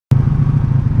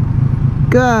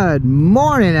Good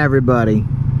morning, everybody,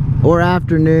 or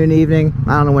afternoon, evening.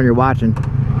 I don't know when you're watching.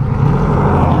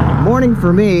 Morning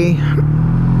for me,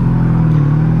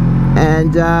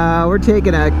 and we're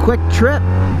taking a quick trip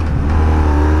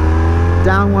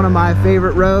down one of my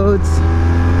favorite roads.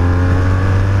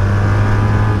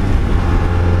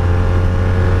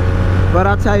 But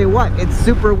I'll tell you what, it's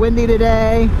super windy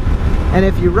today, and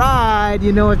if you ride,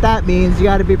 you know what that means. You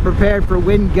got to be prepared for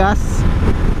wind gusts.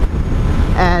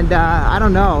 And I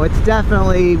don't know, it's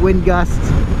definitely wind gusts.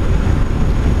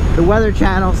 The Weather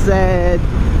Channel said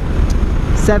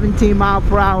 17 mile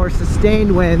per hour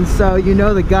sustained winds, so you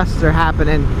know the gusts are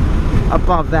happening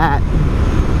above that.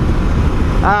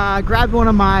 Grabbed one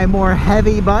of my more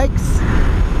heavy bikes,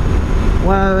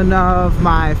 one of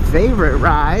my favorite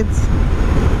rides,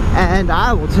 and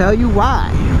I will tell you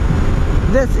why.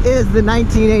 This is the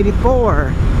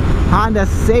 1984 Honda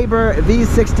Sabre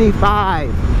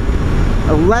V65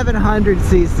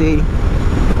 1100cc,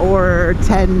 or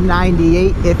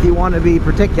 1098 if you want to be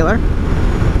particular.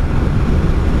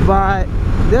 But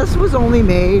this was only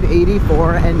made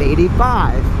 84 and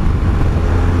 85,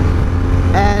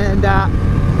 and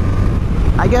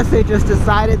I guess they just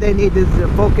decided they needed to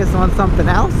focus on something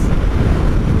else,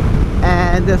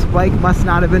 and this bike must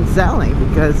not have been selling,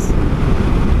 because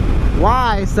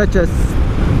why such a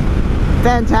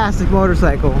fantastic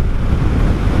motorcycle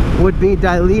would be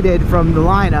deleted from the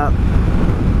lineup?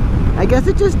 I guess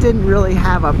it just didn't really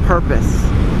have a purpose.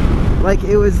 Like,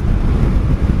 it was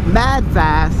mad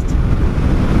fast,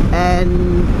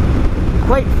 and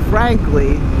quite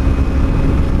frankly,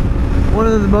 one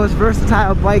of the most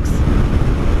versatile bikes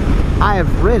I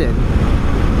have ridden.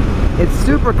 It's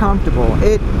super comfortable.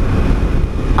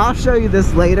 I'll show you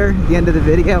this later at the end of the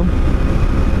video,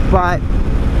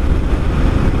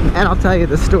 and I'll tell you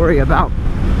the story about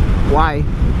why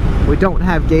we don't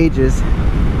have gauges.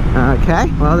 Okay,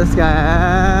 well, this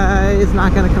guy is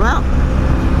not going to come out.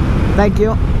 Thank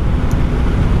you.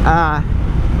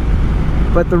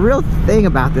 But the real thing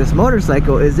about this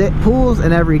motorcycle is it pulls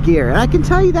in every gear. And I can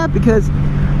tell you that because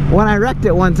when I wrecked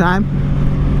it one time,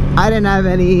 I didn't have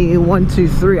any 1, 2,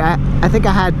 3. I think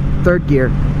I had third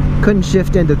gear. Couldn't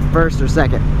shift into first or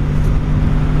second.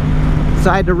 So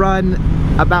I had to run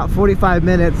about 45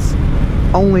 minutes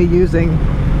only using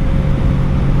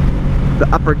the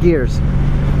upper gears,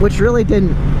 which really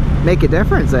didn't make a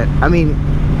difference. I mean,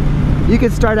 you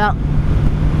could start out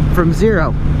from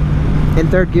 0 in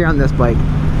third gear on this bike.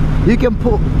 You can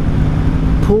pull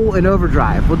in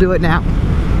overdrive. We'll do it now.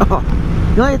 Oh,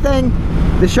 the only thing,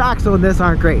 the shocks on this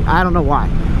aren't great. I don't know why.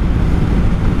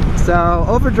 So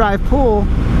overdrive pull,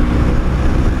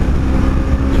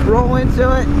 just roll into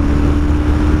it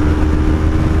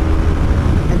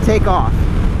and take off.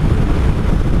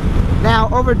 Now,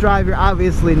 overdrive, you're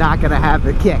obviously not going to have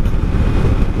the kick,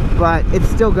 but it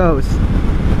still goes.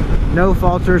 No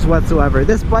falters whatsoever.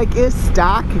 This bike is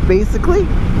stock, basically.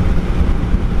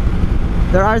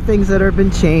 There are things that have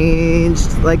been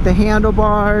changed, like the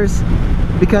handlebars,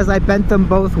 because I bent them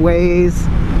both ways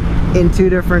in 2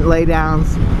 different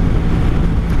laydowns.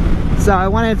 So I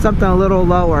wanted something a little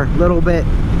lower, a little bit,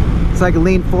 so I could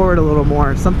lean forward a little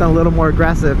more, something a little more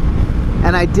aggressive.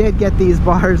 And I did get these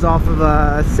bars off of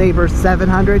a Sabre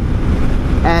 700,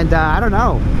 and I don't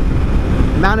know,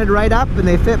 mounted right up and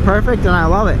they fit perfect, and I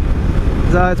love it.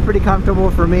 So it's pretty comfortable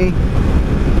for me.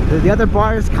 The other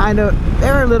bars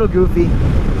they're a little goofy,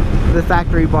 the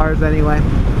factory bars anyway.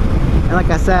 And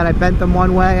like I said, I bent them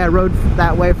one way, I rode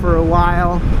that way for a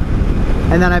while,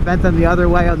 and then I bent them the other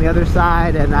way on the other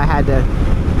side, and I had to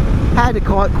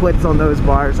call it quits on those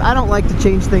bars. I don't like to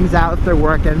change things out if they're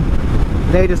working.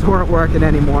 They just weren't working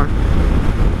anymore.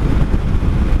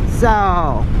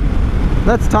 So,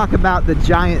 let's talk about the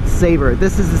giant Sabre.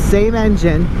 This is the same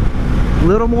engine, a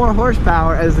little more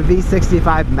horsepower as the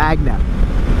V65 Magna.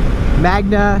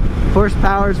 Magna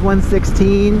horsepower is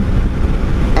 116,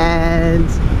 and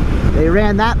they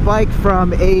ran that bike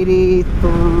from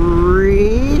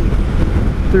 83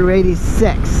 through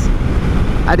 86.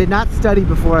 I did not study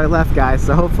before I left, guys,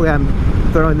 so hopefully I'm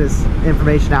throwing this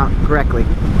information out correctly.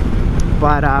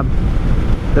 But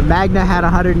the Magna had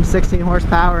 116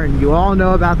 horsepower, and you all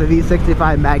know about the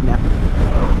V65 Magna.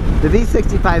 The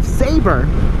V65 Sabre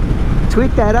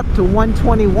tweaked that up to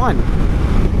 121.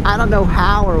 I don't know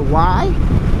how or why,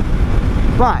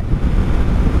 but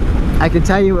I can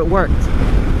tell you it worked.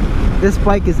 This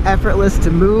bike is effortless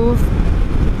to move.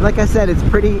 Like I said, it's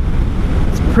pretty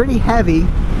heavy.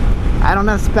 I don't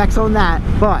have specs on that,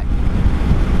 but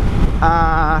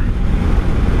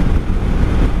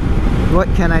what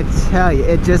can I tell you?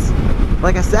 It just,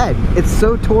 like I said, it's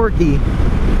so torquey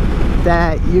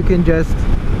that you can just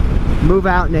move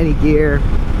out in any gear.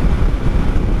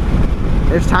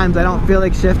 There's times I don't feel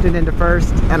like shifting into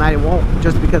first, and I won't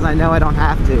just because I know I don't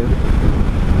have to.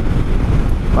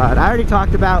 But I already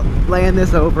talked about laying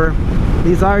this over.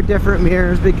 These are different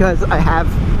mirrors because I have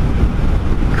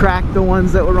cracked the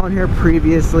ones that were on here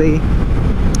previously.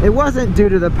 It wasn't due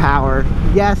to the power.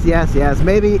 Yes, yes, yes.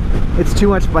 Maybe it's too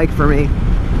much bike for me.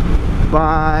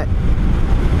 But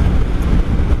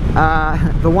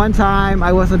the one time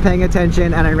I wasn't paying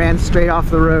attention and I ran straight off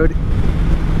the road.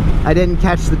 I didn't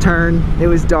catch the turn. It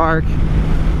was dark.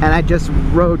 And I just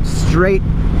rode straight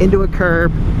into a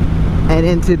curb and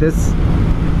into this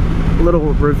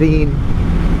little ravine.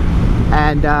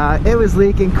 And it was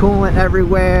leaking coolant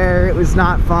everywhere. It was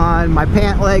not fun. My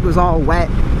pant leg was all wet.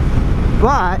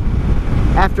 But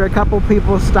after a couple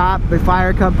people stopped, the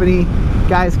fire company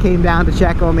guys came down to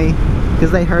check on me because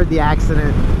they heard the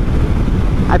accident.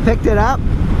 I picked it up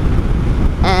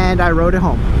and I rode it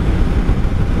home.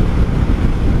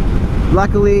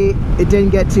 Luckily, it didn't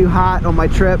get too hot on my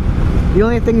trip. The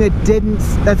only thing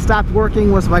that stopped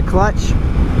working was my clutch.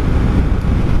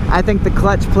 I think the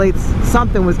clutch plates,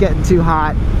 something was getting too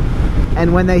hot,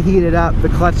 and when they heated up, the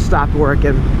clutch stopped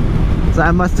working. So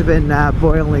I must have been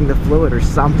boiling the fluid or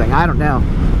something. I don't know.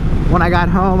 When I got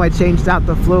home, I changed out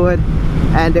the fluid,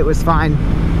 and it was fine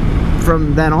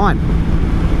from then on.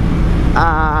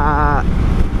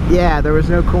 Yeah, there was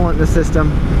no coolant in the system,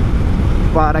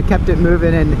 but I kept it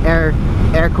moving and air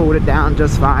cooled it down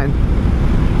just fine.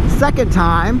 Second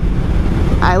time,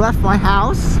 I left my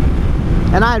house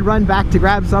and I had run back to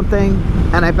grab something,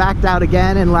 and I backed out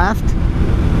again and left,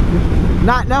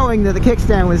 not knowing that the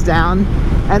kickstand was down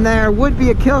and there would be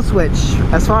a kill switch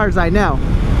as far as I know.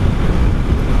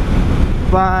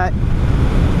 But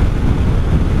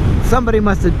somebody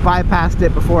must have bypassed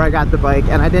it before I got the bike,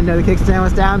 and I didn't know the kickstand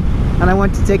was down, and I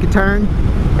went to take a turn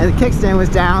and the kickstand was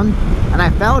down and I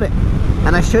felt it,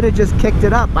 and I should have just kicked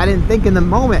it up. I didn't think in the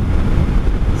moment.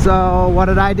 So what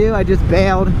did I do? I just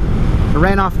bailed,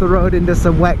 ran off the road into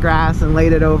some wet grass and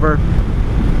laid it over,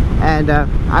 and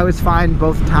I was fine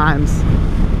both times.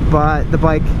 But the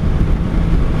bike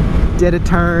did a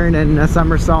turn and a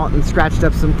somersault and scratched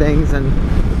up some things, and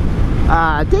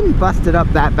didn't bust it up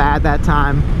that bad that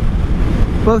time.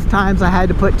 Both times I had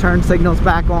to put turn signals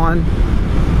back on,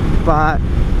 but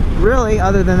really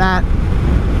other than that,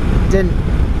 didn't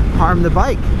harm the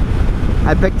bike.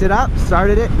 I picked it up,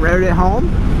 started it, rode it home,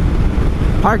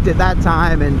 parked it that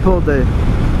time, and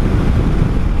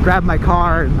grabbed my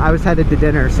car, and I was headed to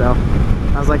dinner. So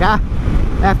I was like,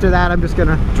 after that I'm just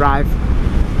gonna drive.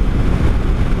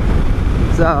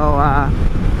 So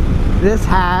this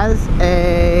has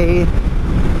a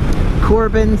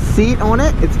Corbin seat on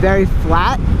it. It's very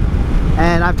flat,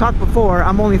 and I've talked before,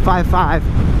 I'm only 5'5",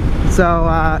 so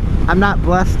I'm not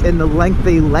blessed in the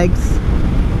lengthy legs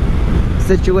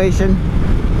situation,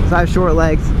 so I have short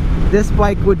legs. This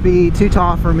bike would be too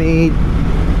tall for me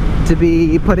to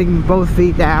be putting both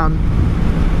feet down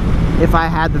if I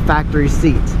had the factory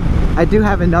seat. I do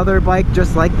have another bike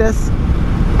just like this,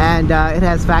 and it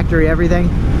has factory everything,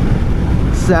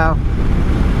 so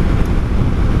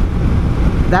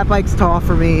that bike's tall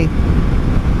for me.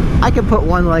 I can put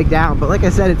one leg down, but like I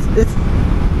said, it's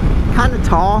kind of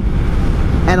tall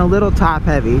and a little top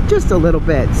heavy, just a little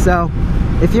bit. So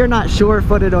if you're not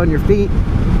sure-footed on your feet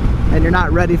and you're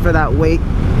not ready for that weight,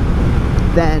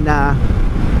 then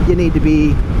you need to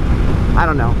be, I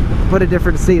don't know, put a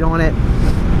different seat on it.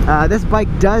 This bike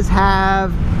does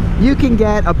have, you can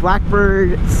get a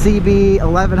Blackbird CB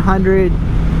 1100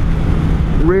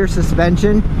 rear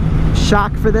suspension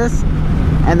shock for this,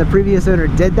 and the previous owner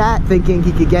did that thinking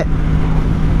he could get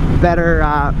better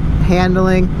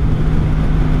handling,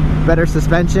 better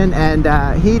suspension, and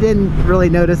he didn't really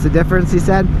notice the difference, he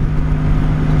said.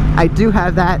 I do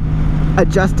have that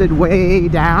adjusted way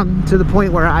down to the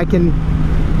point where I can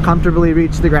comfortably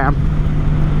reach the ground.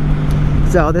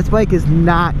 So this bike is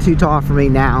not too tall for me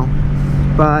now,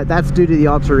 but that's due to the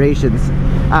alterations.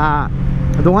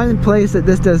 The one place that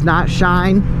this does not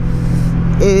shine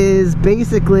is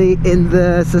basically in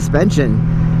the suspension.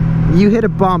 You hit a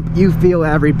bump, you feel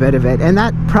every bit of it, and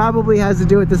that probably has to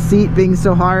do with the seat being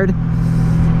so hard.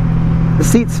 The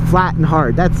seat's flat and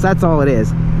hard, that's all it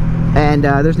is, and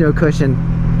there's no cushion,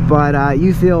 but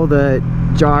you feel the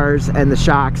jars and the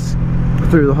shocks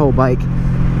through the whole bike,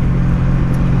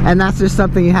 and that's just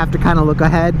something you have to kind of look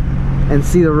ahead and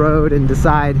see the road and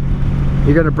decide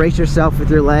you're going to brace yourself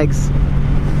with your legs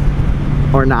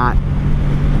or not.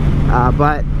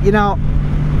 But you know,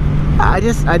 I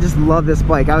just love this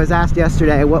bike. I was asked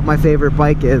yesterday what my favorite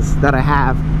bike is that I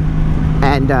have,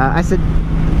 and I said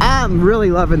I'm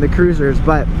really loving the cruisers,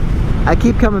 but I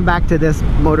keep coming back to this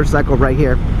motorcycle right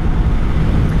here.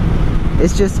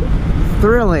 It's just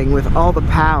thrilling with all the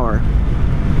power.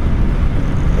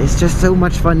 It's just so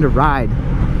much fun to ride.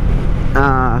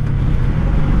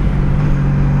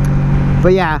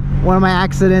 But yeah, one of my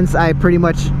accidents, I pretty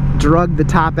much drug the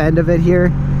top end of it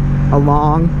here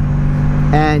along,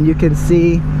 and you can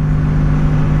see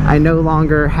I no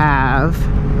longer have,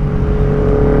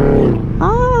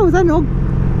 oh, is that an old,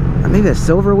 maybe a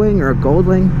silver wing or a gold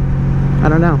wing? I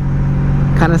don't know.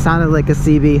 Kind of sounded like a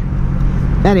CB.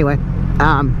 Anyway,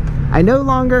 I no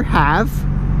longer have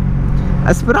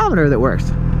a speedometer that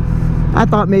works. I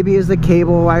thought maybe it was the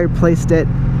cable, I replaced it,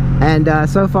 and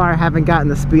so far I haven't gotten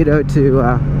the speedo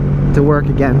to work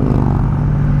again.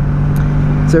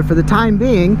 So for the time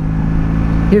being,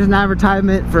 here's an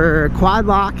advertisement for quad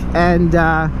lock and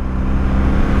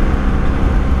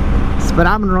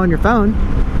speedometer on your phone.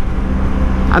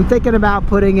 I'm thinking about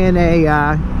putting in a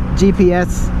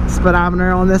GPS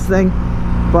speedometer on this thing,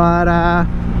 but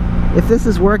if this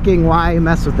is working, why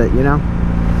mess with it, you know?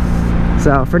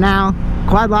 So for now,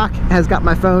 quad lock has got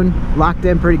my phone locked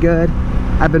in pretty good.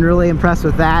 I've been really impressed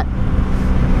with that,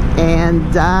 and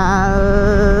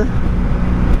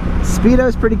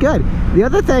speedo's pretty good. The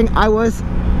other thing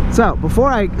so before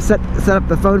I set up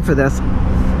the phone for this,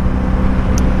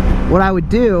 what I would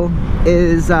do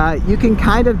is you can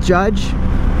kind of judge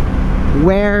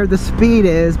where the speed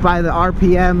is by the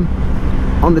RPM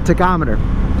on the tachometer.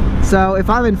 So if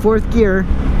I'm in 4th gear,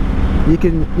 you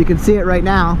can see it right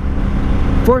now.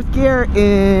 4th gear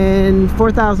in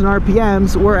 4,000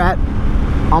 RPMs, we're at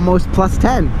almost plus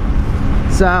 10.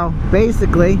 So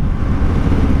basically,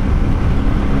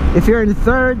 if you're in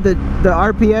 3rd, the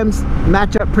RPMs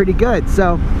match up pretty good.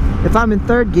 So if I'm in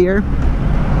 3rd gear,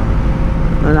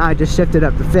 and I just shifted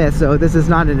up to 5th, so this is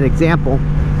not an example,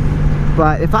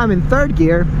 but if I'm in 3rd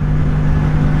gear,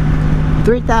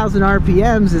 3,000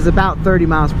 RPMs is about 30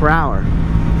 miles per hour.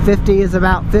 50 is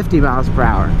about 50 miles per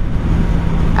hour.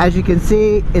 As you can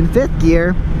see, in 5th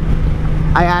gear,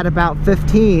 I add about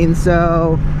 15,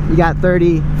 so you got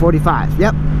 30, 45.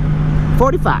 Yep,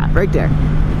 45 right there.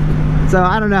 So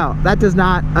I don't know, that does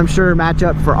not, I'm sure, match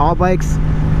up for all bikes,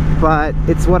 but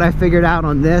it's what I figured out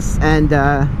on this, and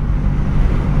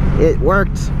it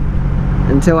worked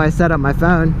until I set up my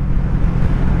phone.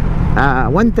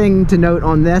 One thing to note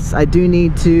on this, I do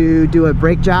need to do a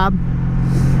brake job.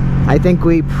 I think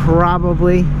we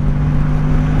probably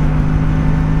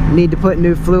need to put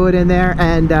new fluid in there.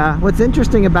 And what's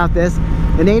interesting about this,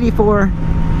 an 84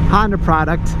 Honda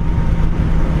product,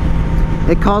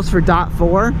 it calls for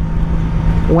 .4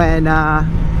 when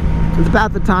it's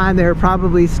about the time they were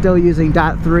probably still using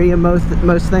 .3 in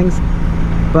most things,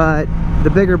 but the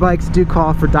bigger bikes do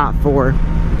call for .4,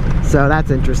 so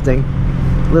that's interesting.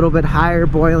 A little bit higher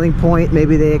boiling point,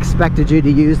 maybe they expected you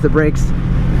to use the brakes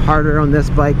harder on this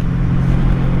bike.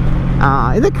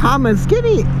 In the comments, give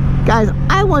me, guys,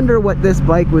 I wonder what this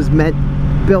bike was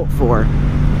built for.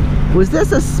 Was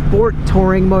this a sport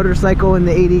touring motorcycle in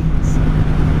the 80s?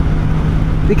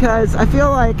 Because I feel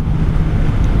like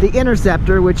the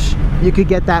Interceptor, which you could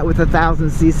get that with a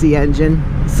 1000cc engine,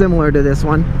 similar to this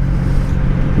one,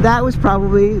 that was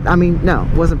probably, I mean, no,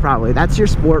 it wasn't probably, that's your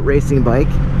sport racing bike.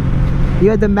 You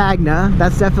had the Magna,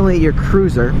 that's definitely your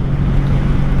cruiser.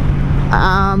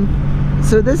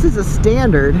 So this is a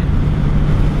standard,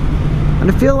 and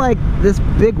I feel like this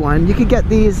big one, you could get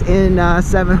these in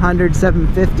 700,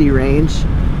 750 range,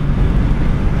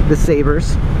 the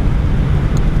Sabres.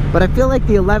 But I feel like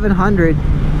the 1100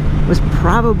 was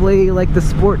probably like the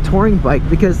sport touring bike,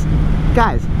 because,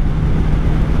 guys,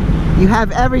 you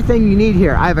have everything you need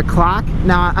here. I have a clock.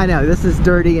 Now, I know this is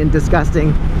dirty and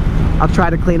disgusting. I'll try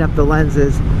to clean up the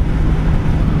lenses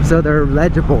so they're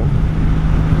legible.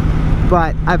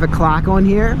 But I have a clock on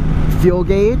here, fuel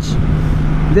gauge.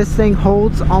 This thing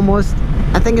holds almost,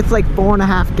 I think it's like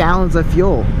 4.5 gallons of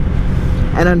fuel.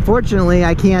 And unfortunately,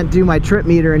 I can't do my trip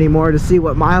meter anymore to see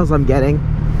what miles I'm getting.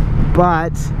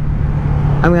 But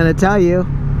I'm gonna tell you,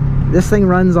 this thing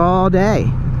runs all day.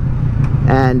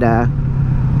 And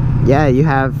yeah, you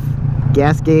have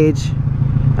gas gauge,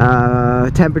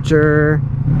 temperature.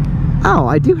 Oh,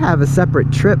 I do have a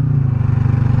separate trip.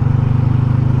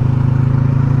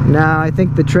 No, I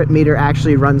think the trip meter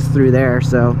actually runs through there,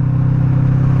 so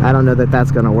I don't know that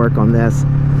that's gonna work on this.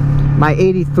 My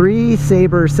 83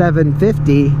 Sabre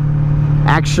 750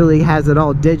 actually has it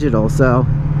all digital, so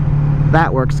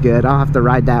that works good. I'll have to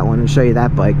ride that one and show you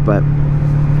that bike, but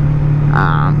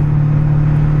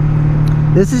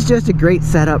this is just a great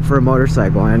setup for a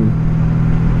motorcycle. And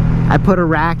I put a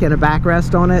rack and a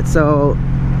backrest on it, so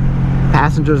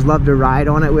passengers love to ride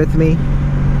on it with me.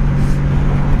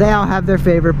 They all have their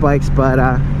favorite bikes, but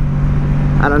I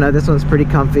don't know, this one's pretty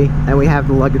comfy, and we have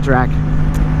the luggage rack.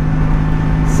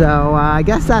 So I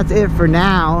guess that's it for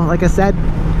now. Like I said,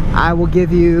 I will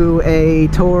give you a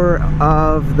tour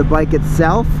of the bike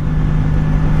itself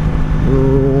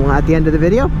at the end of the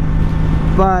video.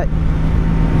 But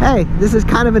hey, this is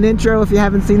kind of an intro if you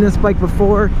haven't seen this bike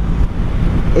before.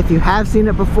 If you have seen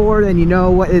it before, then you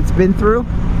know what it's been through.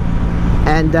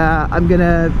 And I'm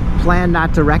gonna plan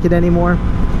not to wreck it anymore.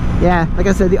 Yeah, like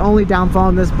I said, the only downfall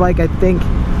on this bike, I think,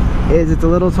 is it's a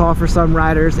little tall for some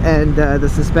riders, and the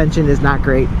suspension is not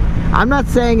great. I'm not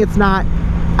saying it's not.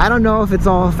 I don't know if it's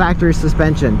all factory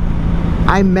suspension.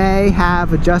 I may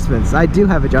have adjustments. I do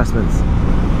have adjustments.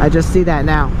 I just see that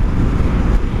now.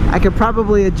 I could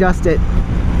probably adjust it,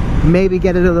 maybe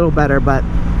get it a little better, but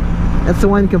that's the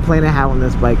one complaint I have on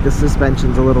this bike. The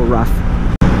suspension's a little rough.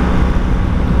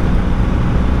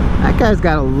 That guy's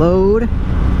got a load.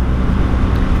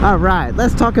 Alright,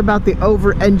 let's talk about the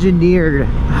over-engineered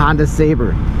Honda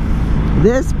Sabre.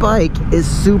 This bike is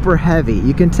super heavy.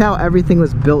 You can tell everything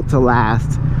was built to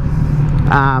last.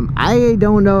 I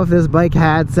don't know if this bike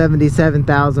had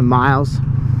 77,000 miles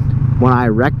when I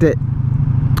wrecked it,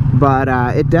 but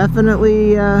it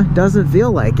definitely doesn't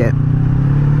feel like it.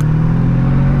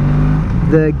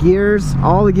 The gears,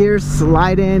 all the gears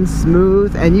slide in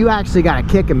smooth, and you actually gotta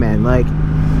kick them in. Like,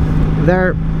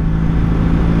 they're,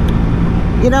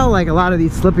 you know, like a lot of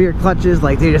these slippier clutches,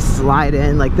 like they just slide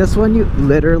in. Like this one, you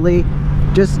literally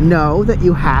just know that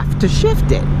you have to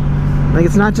shift it. Like,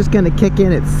 it's not just gonna kick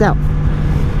in itself.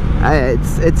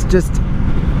 It's just,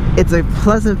 it's a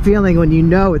pleasant feeling when you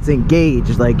know it's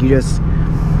engaged. Like, you just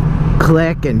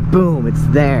click and boom, it's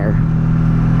there.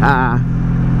 I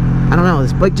don't know,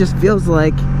 this bike just feels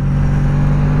like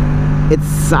it's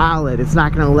solid. It's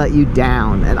not gonna let you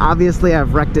down. And obviously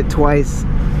I've wrecked it twice,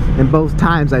 and both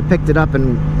times I picked it up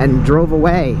and drove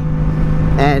away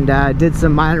and did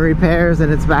some minor repairs,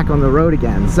 and it's back on the road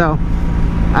again. So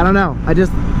I don't know,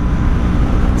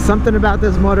 something about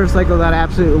this motorcycle that I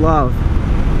absolutely love.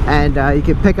 And you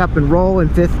can pick up and roll in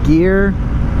 5th gear.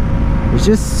 It's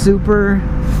just super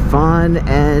fun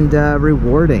and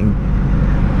rewarding.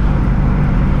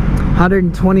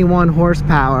 121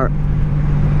 horsepower,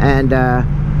 and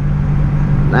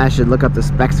I should look up the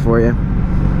specs for you,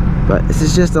 but this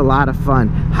is just a lot of fun.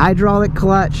 Hydraulic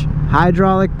clutch,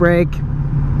 hydraulic brake,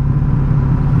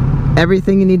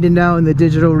 everything you need to know in the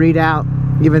digital readout,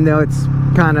 even though it's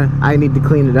kind of, I need to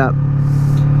clean it up.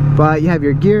 But you have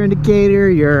your gear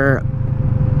indicator, your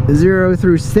 0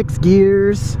 through 6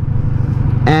 gears,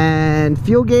 and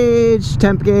fuel gauge,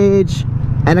 temp gauge,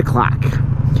 and a clock.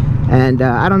 And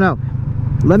I don't know,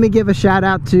 let me give a shout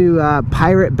out to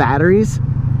Pirate batteries.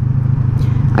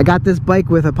 I got this bike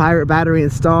with a Pirate battery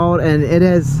installed, and it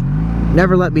has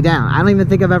never let me down. I don't even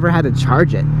think I've ever had to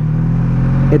charge it.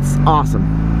 It's awesome.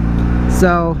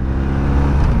 So,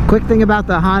 quick thing about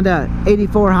the Honda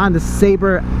 84 Honda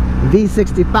Sabre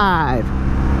V65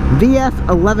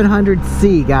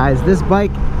 VF1100C, guys. This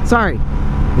bike, sorry,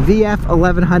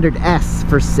 VF1100S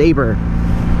for Sabre.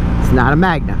 It's not a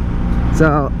Magna.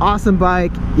 So, awesome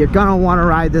bike. You're gonna want to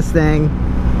ride this thing.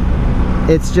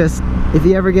 It's just, if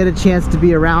you ever get a chance to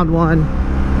be around one,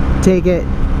 take it.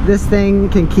 This thing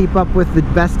can keep up with the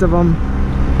best of them.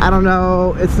 I don't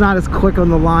know, it's not as quick on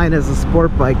the line as a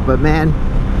sport bike, but man,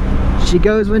 she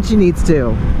goes when she needs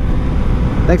to.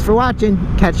 Thanks for watching.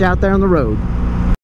 Catch you out there on the road.